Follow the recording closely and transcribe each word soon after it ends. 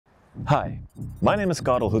Hi, my name is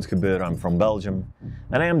Adolphe. I'm from Belgium,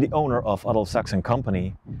 and I am the owner of Adolphe Sax &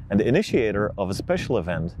 Company and the initiator of a special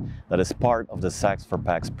event that is part of the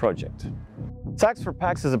Sax4Pax project.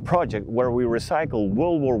 Sax4Pax is a project where we recycle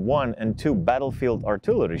World War I and II battlefield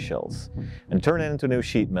artillery shells and turn it into new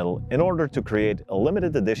sheet metal in order to create a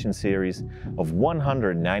limited edition series of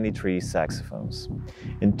 193 saxophones.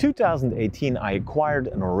 In 2018, I acquired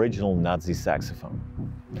an original Nazi saxophone.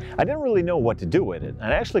 I didn't really know what to do with it,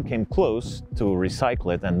 and I actually came close to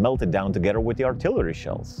recycle it and melt it down together with the artillery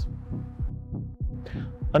shells.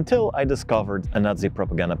 Until I discovered a Nazi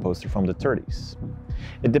propaganda poster from the 30s.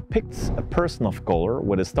 It depicts a person of color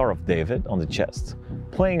with a Star of David on the chest,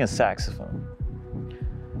 playing a saxophone.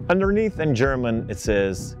 Underneath in German it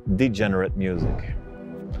says, "degenerate music."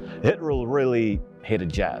 Hitler really hated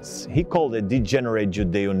jazz. He called it degenerate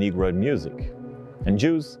Judeo-Negroid music. And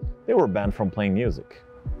Jews, they were banned from playing music.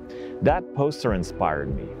 That poster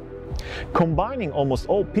inspired me. Combining almost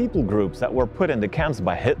all people groups that were put in the camps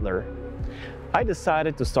by Hitler, I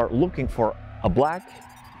decided to start looking for a black,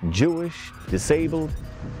 Jewish, disabled,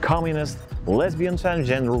 communist, lesbian,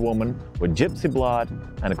 transgender woman with gypsy blood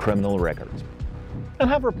and a criminal record, and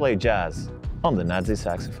have her play jazz on the Nazi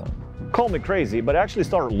saxophone. Call me crazy, but I actually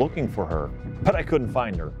started looking for her, but I couldn't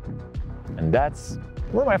find her. And that's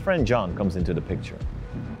where my friend John comes into the picture.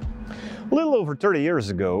 A little over 30 years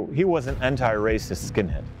ago, he was an anti-racist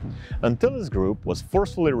skinhead, until his group was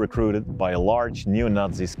forcefully recruited by a large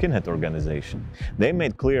neo-Nazi skinhead organization. They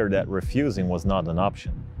made clear that refusing was not an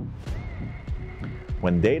option.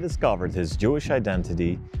 When they discovered his Jewish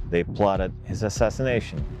identity, they plotted his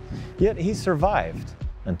assassination. Yet he survived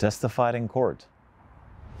and testified in court.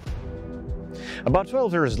 About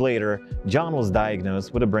 12 years later, John was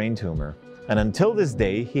diagnosed with a brain tumor, and until this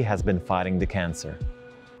day, he has been fighting the cancer.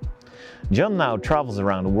 John now travels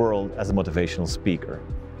around the world as a motivational speaker.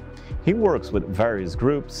 He works with various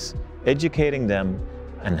groups, educating them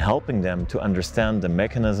and helping them to understand the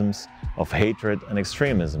mechanisms of hatred and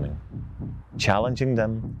extremism, challenging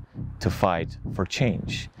them to fight for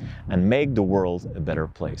change and make the world a better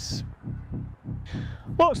place.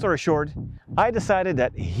 Long story short, I decided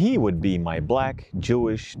that he would be my black,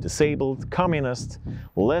 Jewish, disabled, communist,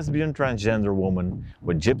 lesbian, transgender woman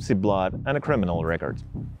with gypsy blood and a criminal record.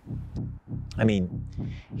 I mean,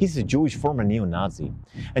 he's a Jewish former neo-Nazi,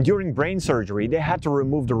 and during brain surgery they had to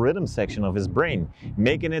remove the rhythm section of his brain,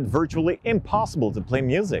 making it virtually impossible to play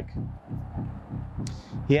music.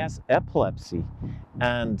 He has epilepsy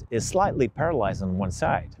and is slightly paralyzed on one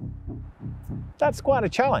side. That's quite a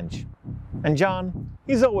challenge. And John,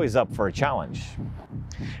 he's always up for a challenge.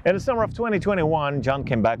 In the summer of 2021, John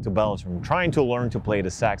came back to Belgium trying to learn to play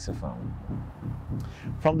the saxophone.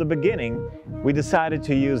 From the beginning, we decided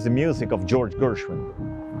to use the music of George Gershwin.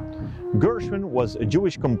 Gershwin was a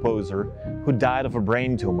Jewish composer who died of a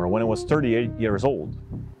brain tumor when he was 38 years old.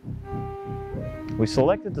 We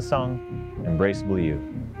selected the song, Embraceable You.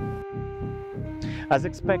 As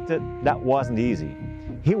expected, that wasn't easy.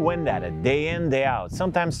 He went at it day in, day out,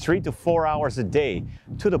 sometimes 3 to 4 hours a day,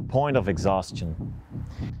 to the point of exhaustion.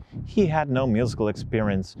 He had no musical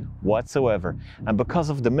experience whatsoever, and because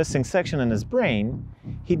of the missing section in his brain,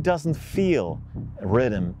 he doesn't feel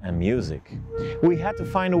rhythm and music. We had to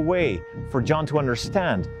find a way for John to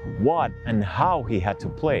understand what and how he had to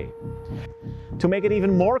play. To make it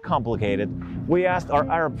even more complicated, we asked our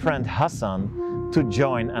Arab friend Hassan to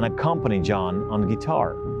join and accompany John on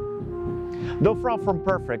guitar. Though far from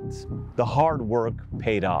perfect, the hard work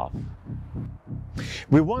paid off.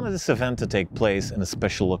 We wanted this event to take place in a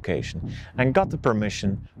special location and got the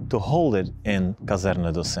permission to hold it in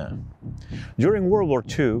Caserne d'Ossat. During World War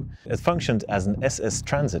II, it functioned as an SS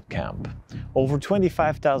transit camp. Over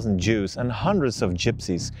 25,000 Jews and hundreds of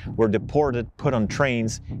gypsies were deported, put on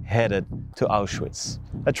trains, headed to Auschwitz,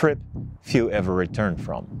 a trip few ever returned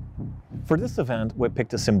from. For this event, we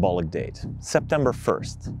picked a symbolic date, September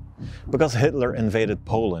 1st, because Hitler invaded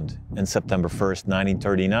Poland in September 1st,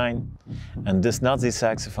 1939, and this Nazi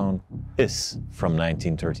saxophone is from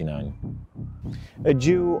 1939. A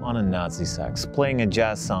Jew on a Nazi sax playing a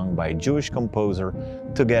jazz song by a Jewish composer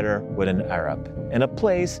together with an Arab, in a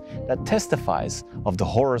place that testifies of the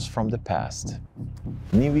horrors from the past.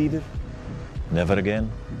 Nie wieder? Never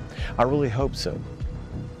again? I really hope so.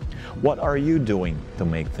 What are you doing to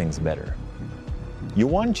make things better? You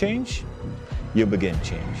want change? You begin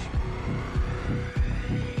change.